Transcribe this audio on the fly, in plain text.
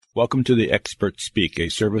Welcome to the Experts Speak, a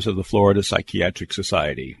service of the Florida Psychiatric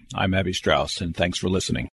Society. I'm Abby Strauss, and thanks for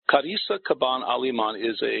listening. Carissa Caban Aleman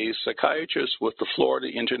is a psychiatrist with the Florida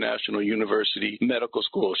International University Medical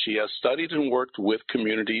School. She has studied and worked with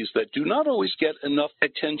communities that do not always get enough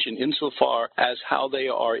attention insofar as how they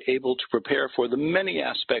are able to prepare for the many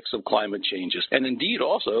aspects of climate changes, and indeed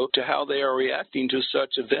also to how they are reacting to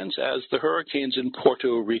such events as the hurricanes in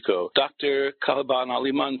Puerto Rico. Dr. Caban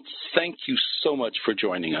Aleman, thank you so much for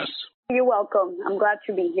joining us. You're welcome. I'm glad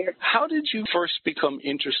to be here. How did you first become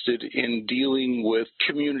interested in dealing with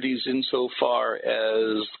communities insofar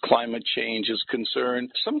as climate change is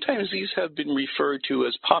concerned? Sometimes these have been referred to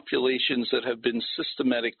as populations that have been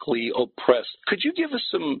systematically oppressed. Could you give us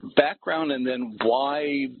some background and then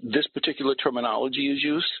why this particular terminology is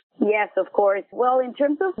used? Yes, of course. Well, in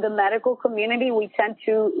terms of the medical community, we tend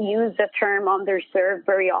to use the term underserved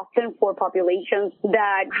very often for populations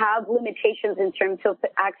that have limitations in terms of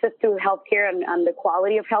access to healthcare and the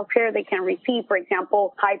quality of healthcare they can receive. For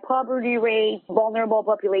example, high poverty rates, vulnerable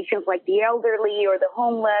populations like the elderly or the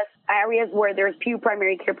homeless, areas where there's few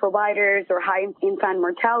primary care providers or high infant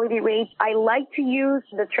mortality rates. I like to use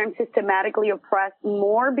the term systematically oppressed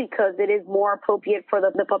more because it is more appropriate for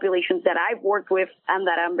the populations that I've worked with and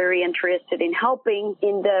that I'm very interested in helping.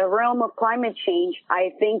 In the realm of climate change,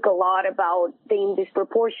 I think a lot about the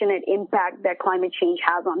disproportionate impact that climate change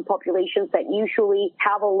has on populations that usually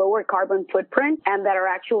have a lower carbon footprint and that are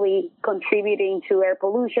actually contributing to air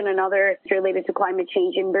pollution and others related to climate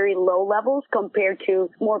change in very low levels compared to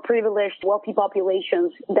more privileged, wealthy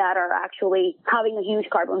populations that are actually having a huge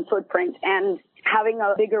carbon footprint and having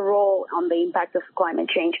a bigger role on the impact of climate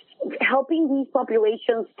change. Helping these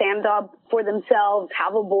populations stand up for themselves,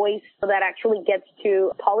 have a voice that actually gets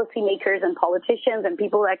to policymakers and politicians and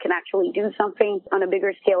people that can actually do something on a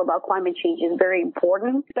bigger scale about climate change is very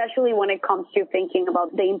important, especially when it comes to thinking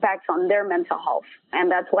about the impacts on their mental health. And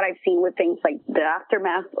that's what I've seen with things like the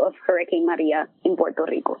aftermath of Hurricane Maria in Puerto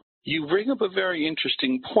Rico. You bring up a very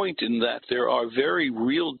interesting point in that there are very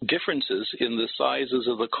real differences in the sizes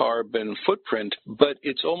of the carbon footprint, but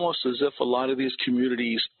it's almost as if a lot of these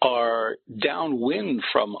communities are downwind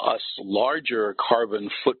from us larger carbon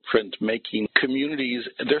footprint making communities.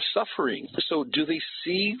 They're suffering. So do they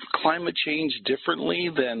see climate change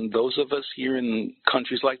differently than those of us here in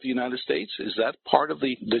countries like the United States? Is that part of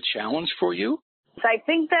the challenge for you? So I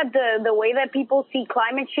think that the way that people see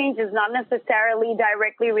climate change is not necessarily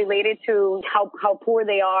directly related to how poor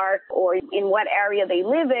they are or in what area they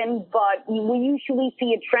live in, but we usually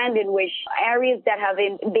see a trend in which areas that have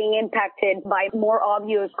been being impacted by more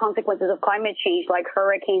obvious consequences of climate change, like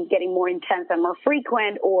hurricanes getting more intense and more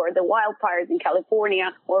frequent, or the wildfires in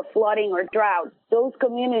California, or flooding or drought. Those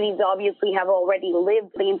communities obviously have already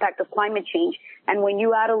lived the impact of climate change. And when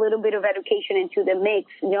you add a little bit of education into the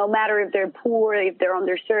mix, no matter if they're poor, if they're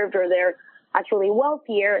underserved, or they're actually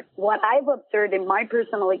wealthier, what I've observed in my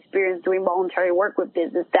personal experience doing voluntary work with this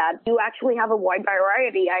is that you actually have a wide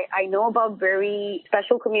variety. I know about very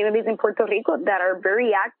special communities in Puerto Rico that are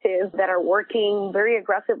very active, that are working very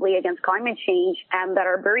aggressively against climate change, and that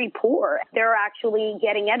are very poor. They're actually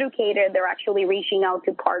getting educated. They're actually reaching out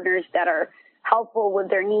to partners that are helpful with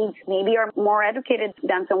their needs, maybe are more educated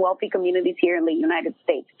than some wealthy communities here in the United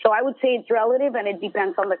States. So I would say it's relative and it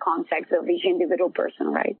depends on the context of each individual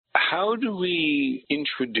person, right? How do we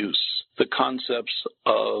introduce the concepts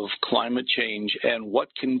of climate change and what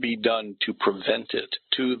can be done to prevent it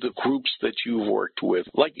to the groups that you've worked with,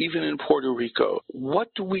 like even in Puerto Rico? What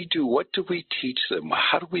do we do? What do we teach them?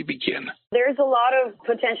 How do we begin? There's a lot of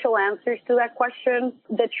potential answers to that question.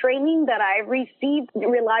 The training that I've received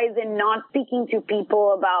relies in not speaking to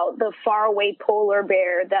people about the faraway polar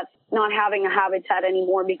bear that's not having a habitat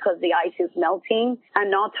anymore because the ice is melting, and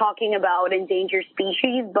not talking about endangered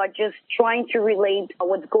species, but just trying to relate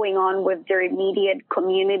what's going on with their immediate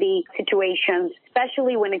community situations,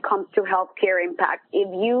 especially when it comes to healthcare impact. If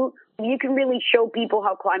you can really show people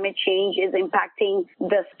how climate change is impacting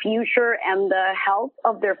the future and the health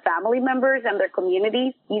of their family members and their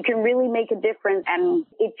communities, you can really make a difference, and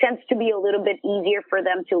it tends to be a little bit easier for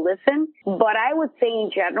them to listen. But I would say in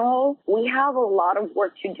general, we have a lot of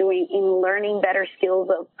work to do in learning better skills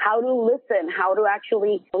of how to listen, how to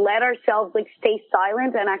actually let ourselves stay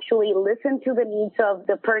silent and actually listen to the needs of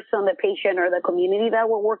the person, the patient, or the community that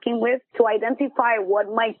we're working with, to identify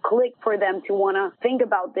what might click for them to want to think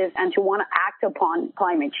about this and and to want to act upon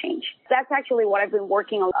climate change. That's actually what I've been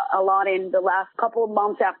working a lot in the last couple of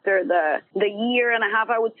months after the year and a half,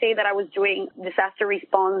 I would say, that I was doing disaster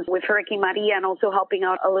response with Hurricane Maria and also helping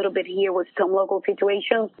out a little bit here with some local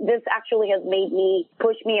situations. This actually has made me,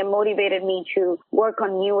 pushed me and motivated me to work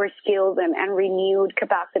on newer skills and renewed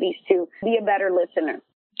capacities to be a better listener.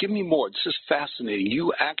 Give me more. This is fascinating.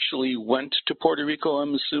 You actually went to Puerto Rico,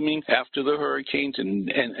 I'm assuming, after the hurricanes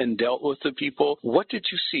and dealt with the people. What did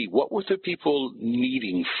you see? What were the people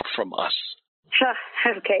needing from us?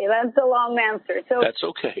 Okay, that's a long answer. So that's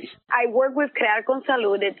okay. I work with Crear con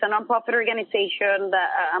Salud. It's a nonprofit organization that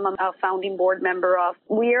I'm a founding board member of.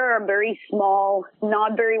 We are a very small,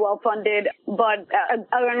 not very well funded, but an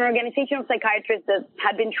organization of psychiatrists that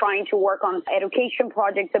had been trying to work on education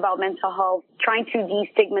projects about mental health, trying to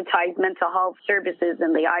destigmatize mental health services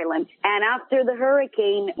in the island. And after the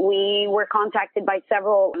hurricane, we were contacted by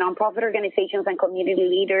several nonprofit organizations and community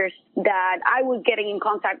leaders that I was getting in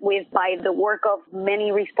contact with by the work of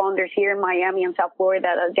many responders here in Miami and South Florida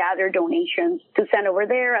that gathered donations to send over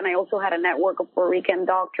there. And I also had a network of Puerto Rican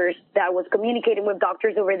doctors that was communicating with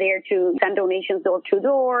doctors over there to send donations door to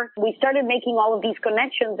door. We started making all of these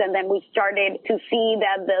connections, and then we started to see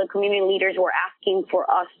that the community leaders were asking for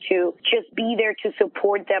us to just be there to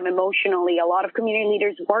support them emotionally. A lot of community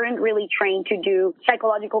leaders weren't really trained to do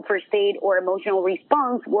psychological first aid or emotional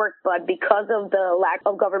response work, but because of the lack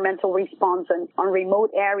of governmental response and on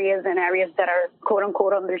remote areas and areas that are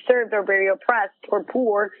quote-unquote underserved or very oppressed or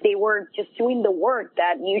poor, they were just doing the work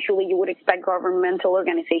that usually you would expect governmental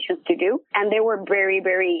organizations to do. And they were very,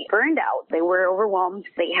 very burned out. They were overwhelmed.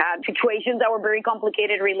 They had situations that were very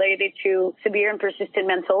complicated related to severe and persistent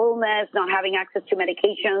mental illness, not having access to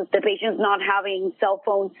medications, the patients not having cell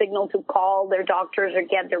phone signal to call their doctors or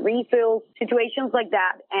get their refills, situations like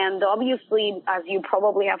that. And obviously, as you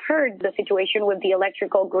probably have heard, the situation with the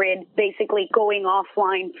electrical grid basically going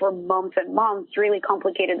offline for months and months really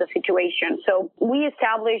complicated the situation. So we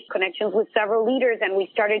established connections with several leaders, and we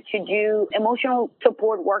started to do emotional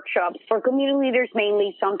support workshops for community leaders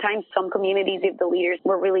mainly, sometimes some communities if the leaders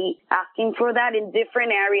were really asking for that in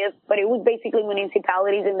different areas. But it was basically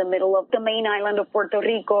municipalities in the middle of the main island of Puerto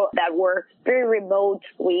Rico that were very remote.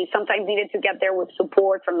 We sometimes needed to get there with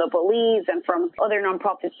support from the police and from other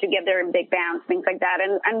nonprofits to get there in big bands, things like that.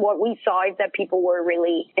 And what we saw is that people were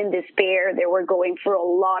really in despair. They were going through a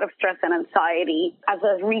lot of stress and anxiety. As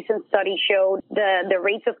a recent study showed, the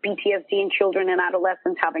rates of PTSD in children and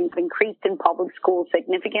adolescents have increased in public schools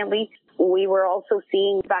significantly. We were also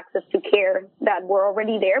seeing access to care that were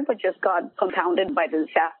already there, but just got compounded by the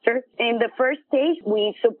disaster. In the first stage,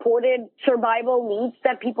 we supported survival needs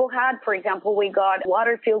that people had. For example, we got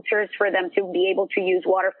water filters for them to be able to use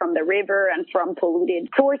water from the river and from polluted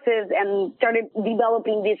sources, and started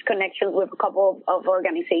developing these connections with a couple of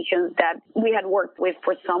organizations that we had worked with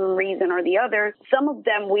for some reason or the other. Some of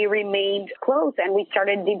them we remained close, and we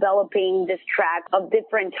started developing this track of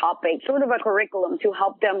different topics, sort of a curriculum to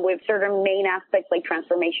help them with certain main aspects like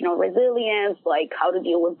transformational resilience, like how to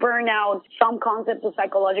deal with burnout, some concepts of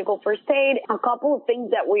psychological first aid, a couple of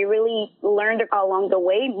things that we really learned along the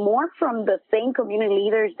way, more from the same community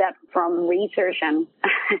leaders that from research and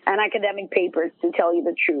academic papers, to tell you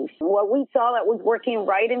the truth. What we saw that was working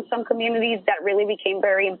right in some communities that really became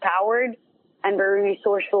very empowered and very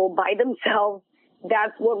resourceful by themselves,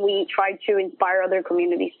 that's what we try to inspire other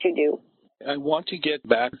communities to do. I want to get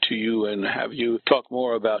back to you and have you talk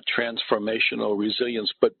more about transformational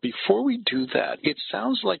resilience. But before we do that, it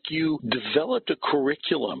sounds like you developed a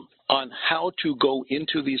curriculum on how to go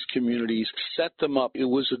into these communities, set them up. It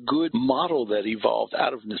was a good model that evolved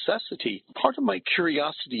out of necessity. Part of my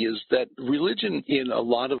curiosity is that religion in a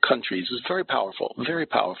lot of countries is very powerful, very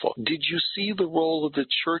powerful. Did you see the role of the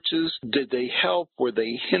churches? Did they help? Were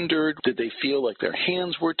they hindered? Did they feel like their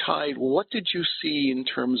hands were tied? What did you see in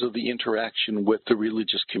terms of the interaction with the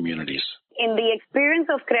religious communities? In the experience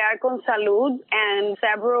of Crear con Salud and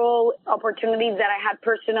several opportunities that I had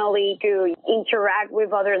personally to interact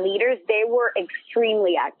with other leaders, they were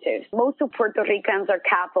extremely active. Most of Puerto Ricans are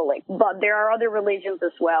Catholic, but there are other religions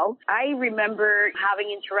as well. I remember having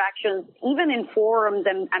interactions even in forums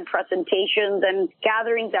and presentations and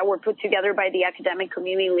gatherings that were put together by the academic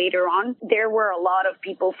community later on. There were a lot of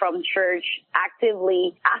people from church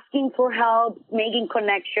actively asking for help, making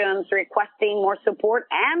connections, requesting more support,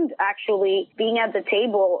 and actually actually being at the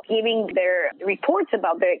table, giving their reports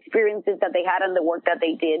about their experiences that they had and the work that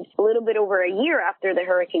they did a little bit over a year after the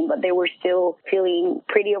hurricane, but they were still feeling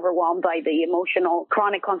pretty overwhelmed by the emotional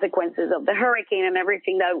chronic consequences of the hurricane and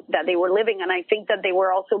everything that they were living. And I think that they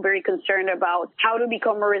were also very concerned about how to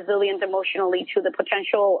become more resilient emotionally to the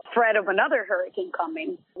potential threat of another hurricane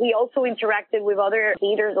coming. We also interacted with other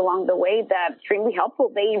leaders along the way that extremely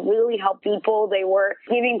helpful. They really helped people. They were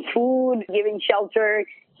giving food, giving shelter,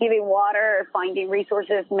 giving water, finding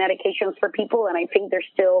resources, medications for people. And I think they're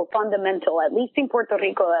still fundamental, at least in Puerto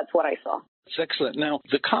Rico. That's what I saw. It's excellent. Now,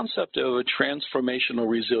 the concept of a transformational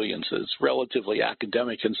resilience is relatively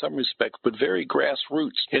academic in some respects, but very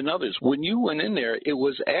grassroots in others. When you went in there, it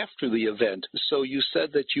was after the event. So you said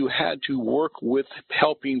that you had to work with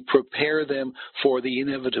helping prepare them for the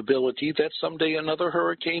inevitability that someday another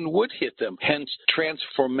hurricane would hit them. Hence,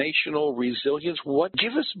 transformational resilience.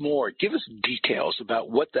 Give us more. Give us details about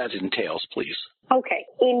what that entails, please. Okay.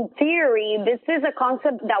 In theory, this is a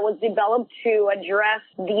concept that was developed to address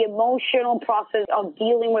the emotional process of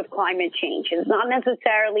dealing with climate change. It's not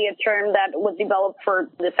necessarily a term that was developed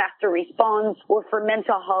for disaster response or for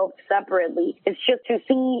mental health separately. It's just to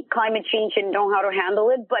see climate change and know how to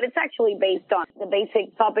handle it, but it's actually based on the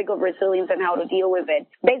basic topic of resilience and how to deal with it.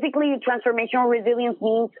 Basically, transformational resilience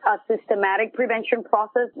means a systematic prevention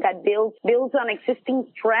process that builds on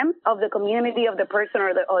existing strength of the community, of the person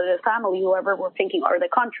or the family, whoever we're thinking, or the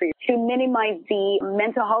country, to minimize the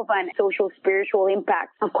mental health and social spiritual impact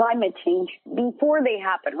of climate change before they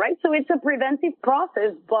happen, right? So it's a preventive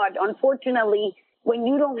process, but unfortunately, when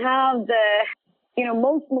you don't have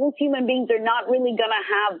most human beings are not really going to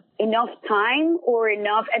have enough time or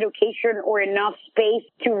enough education or enough space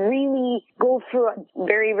to really go through a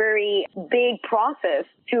very, very big process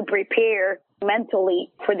to prepare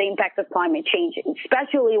mentally for the impact of climate change,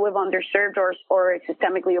 especially with underserved or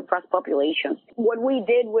systemically oppressed populations. What we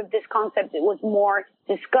did with this concept, it was more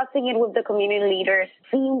discussing it with the community leaders,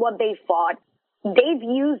 seeing what they thought. They've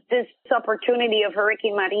used this opportunity of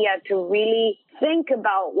Hurricane Maria to really think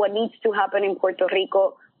about what needs to happen in Puerto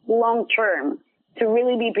Rico long term, to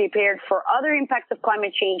really be prepared for other impacts of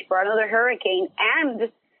climate change, for another hurricane,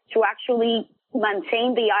 and to actually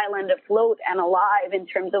maintain the island afloat and alive in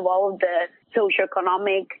terms of all of the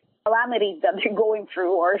socioeconomic calamities that they're going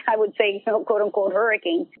through, or I would say, quote unquote,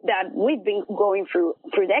 hurricanes that we've been going through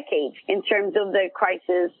decades in terms of the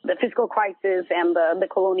crisis, the fiscal crisis and the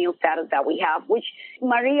colonial status that we have, which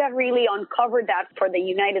Maria really uncovered that for the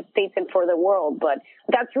United States and for the world. But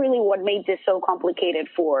that's really what made this so complicated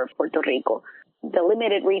for Puerto Rico. The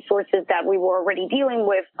limited resources that we were already dealing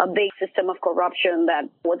with, a big system of corruption that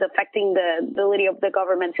was affecting the ability of the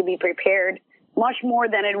government to be prepared much more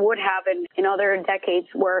than it would have in other decades,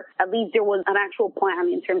 where at least there was an actual plan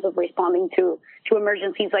in terms of responding to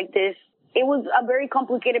emergencies like this. It was a very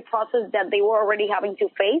complicated process that they were already having to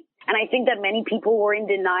face, and I think that many people were in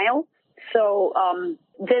denial. So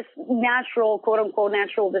this natural, quote-unquote,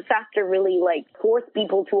 natural disaster really forced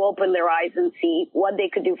people to open their eyes and see what they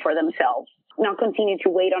could do for themselves, not continue to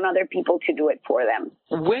wait on other people to do it for them.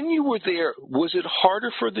 When you were there, was it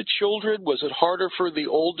harder for the children? Was it harder for the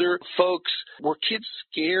older folks? Were kids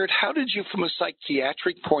scared? How did you, from a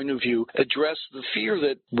psychiatric point of view, address the fear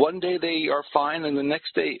that one day they are fine and the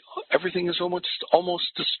next day everything is almost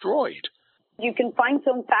destroyed? You can find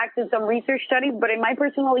some facts in some research studies, but in my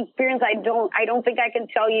personal experience, I don't think I can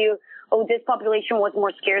tell you, oh, this population was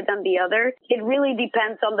more scared than the other. It really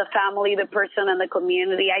depends on the family, the person, and the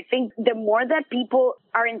community. I think the more that people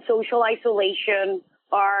are in social isolation,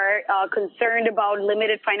 are concerned about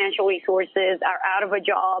limited financial resources, are out of a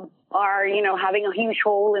job, are, having a huge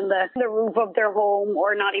hole in the roof of their home,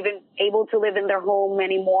 or not even able to live in their home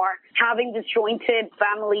anymore, having disjointed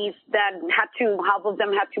families that half of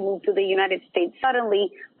them had to move to the United States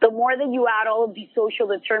suddenly. The more that you add all of these social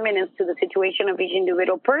determinants to the situation of each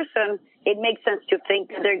individual person, it makes sense to think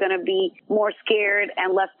that they're going to be more scared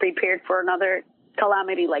and less prepared for another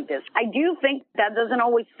calamity like this. I do think that doesn't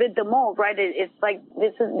always fit the mold, right? It's like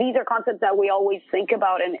these are concepts that we always think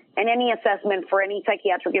about in any assessment for any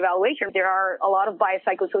psychiatric evaluation. There are a lot of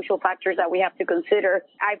biopsychosocial factors that we have to consider.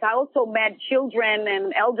 I've also met children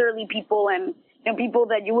and elderly people and people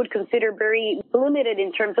that you would consider very limited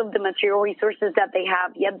in terms of the material resources that they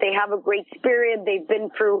have, yet they have a great spirit. They've been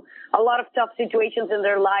through a lot of tough situations in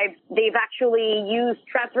their lives. They've actually used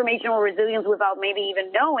transformational resilience without maybe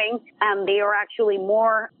even knowing, and they are actually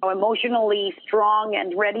more emotionally strong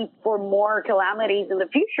and ready for more calamities in the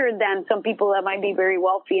future than some people that might be very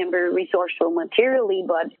wealthy and very resourceful materially,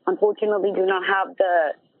 but unfortunately do not have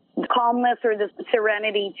the calmness or the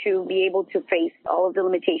serenity to be able to face all of the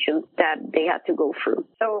limitations that they had to go through.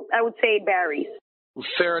 So I would say it varies.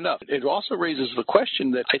 Fair enough. It also raises the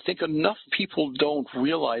question that I think enough people don't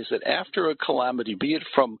realize that after a calamity, be it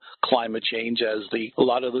from climate change, as a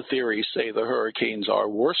lot of the theories say the hurricanes are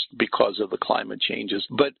worse because of the climate changes,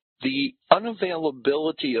 but the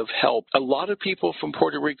unavailability of help. A lot of people from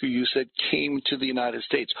Puerto Rico, you said, came to the United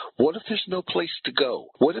States. What if there's no place to go?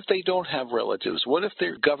 What if they don't have relatives? What if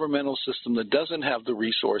their governmental system that doesn't have the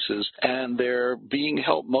resources and they're being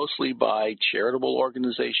helped mostly by charitable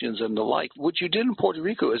organizations and the like? What you did in Puerto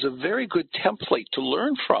Rico is a very good template to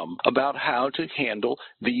learn from about how to handle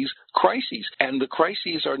these crises. And the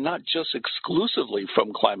crises are not just exclusively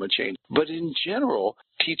from climate change, but in general,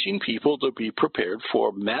 teaching people to be prepared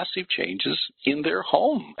for massive changes in their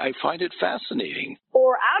home. I find it fascinating.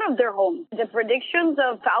 Or out of their home. The predictions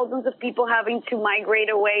of thousands of people having to migrate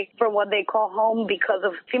away from what they call home because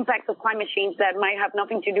of impacts of climate change that might have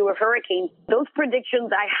nothing to do with hurricanes. Those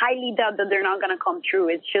predictions, I highly doubt that they're not going to come true.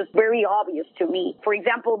 It's just very obvious to me. For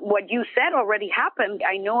example, what you said already happened.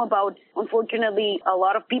 I know about, unfortunately, a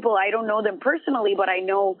lot of people. I don't know them personally, but I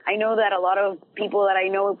know that a lot of people that I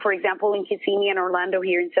know, for example, in Kissimmee and Orlando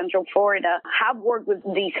here in Central Florida, have worked with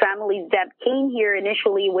these families that came here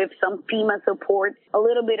initially with some FEMA support, a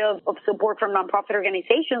little bit of support from nonprofit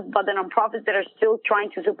organizations, but the nonprofits that are still trying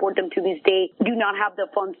to support them to this day do not have the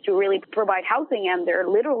funds to really provide housing, and they're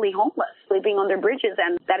literally homeless, sleeping under bridges.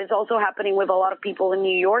 And that is also happening with a lot of people in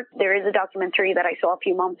New York. There is a documentary that I saw a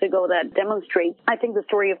few months ago that demonstrates, I think, the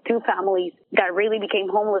story of two families that really became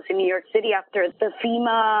homeless in New York City after the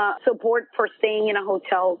FEMA support for staying in a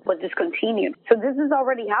hotel was discontinued. So this is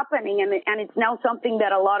already happening, and it's now something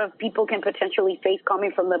that a lot of people can potentially face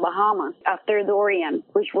coming from the Bahamas after Dorian,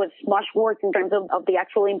 which was much worse in terms of the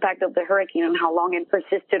actual impact of the hurricane and how long it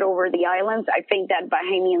persisted over the islands. I think that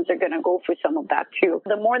Bahamians are going to go through some of that too.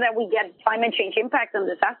 The more that we get climate change impacts and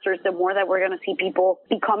disasters, the more that we're going to see people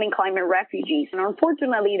becoming climate refugees. And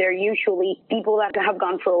unfortunately, they're usually people that have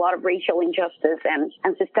gone through a lot of racial injustice and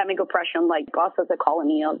systemic oppression, like us as a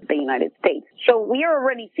colony of the United States. So we are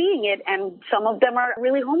already seeing it, and some of them are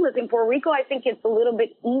really homeless. In Puerto Rico, I think it's a little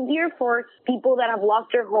bit easier for people that have lost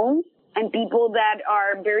their homes and people that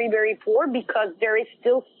are very, very poor, because there is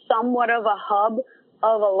still somewhat of a hub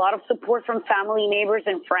of a lot of support from family, neighbors,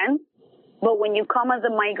 and friends. But when you come as a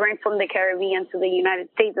migrant from the Caribbean to the United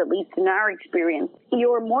States, at least in our experience,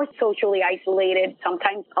 you're more socially isolated.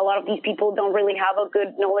 Sometimes a lot of these people don't really have a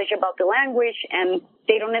good knowledge about the language, and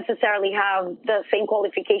they don't necessarily have the same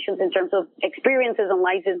qualifications in terms of experiences and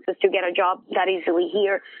licenses to get a job that easily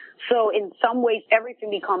here. So in some ways, everything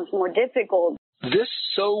becomes more difficult. This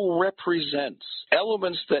so represents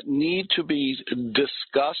elements that need to be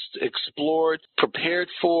discussed, explored, prepared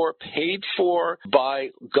for, paid for by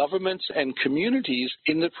governments and communities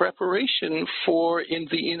in the preparation for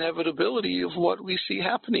the inevitability of what we see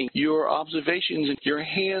happening. Your observations and your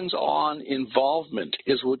hands-on involvement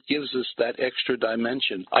is what gives us that extra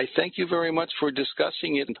dimension. I thank you very much for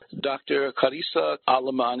discussing it. Dr. Carissa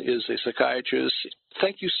Aleman is a psychiatrist.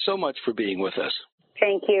 Thank you so much for being with us.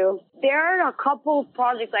 Thank you. There are a couple of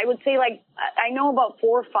projects. I would say, I know about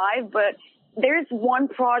 4 or 5, but there's one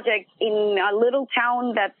project in a little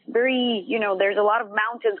town that's very, there's a lot of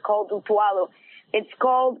mountains called Utuado. It's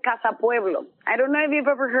called Casa Pueblo. I don't know if you've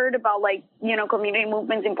ever heard about, community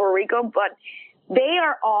movements in Puerto Rico, but they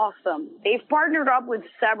are awesome. They've partnered up with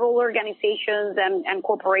several organizations and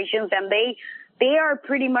corporations, and they are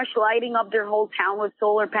pretty much lighting up their whole town with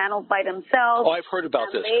solar panels by themselves. Oh, I've heard about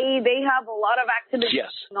this. They have a lot of activities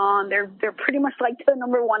going on. They're pretty much like the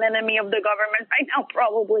number one enemy of the government right now,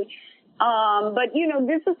 probably. But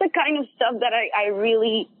this is the kind of stuff that I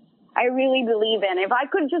really believe in. If I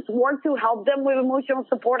could just work to help them with emotional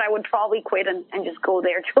support, I would probably quit and just go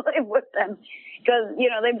there to live with them. Because,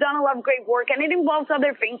 they've done a lot of great work, and it involves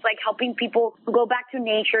other things like helping people go back to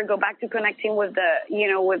nature, go back to connecting with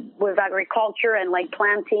with agriculture and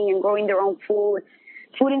planting and growing their own food.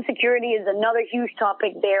 Food insecurity is another huge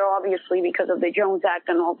topic there, obviously, because of the Jones Act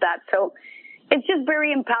and all that. So it's just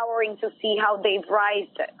very empowering to see how they've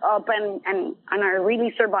rised up and are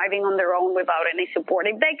really surviving on their own without any support.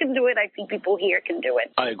 If they can do it, I think people here can do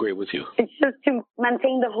it. I agree with you. It's just to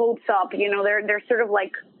maintain the hopes up. They're sort of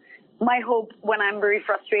like my hope when I'm very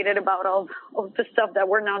frustrated about all of the stuff that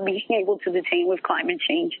we're not being able to detain with climate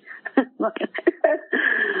change.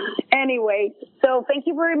 Anyway, so thank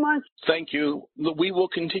you very much. Thank you. We will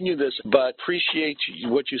continue this, but appreciate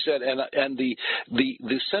what you said and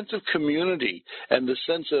the sense of community and the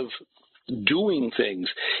sense of doing things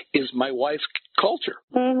is my wife's culture.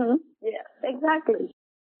 Mm-hmm. Yes, exactly.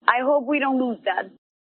 I hope we don't lose that.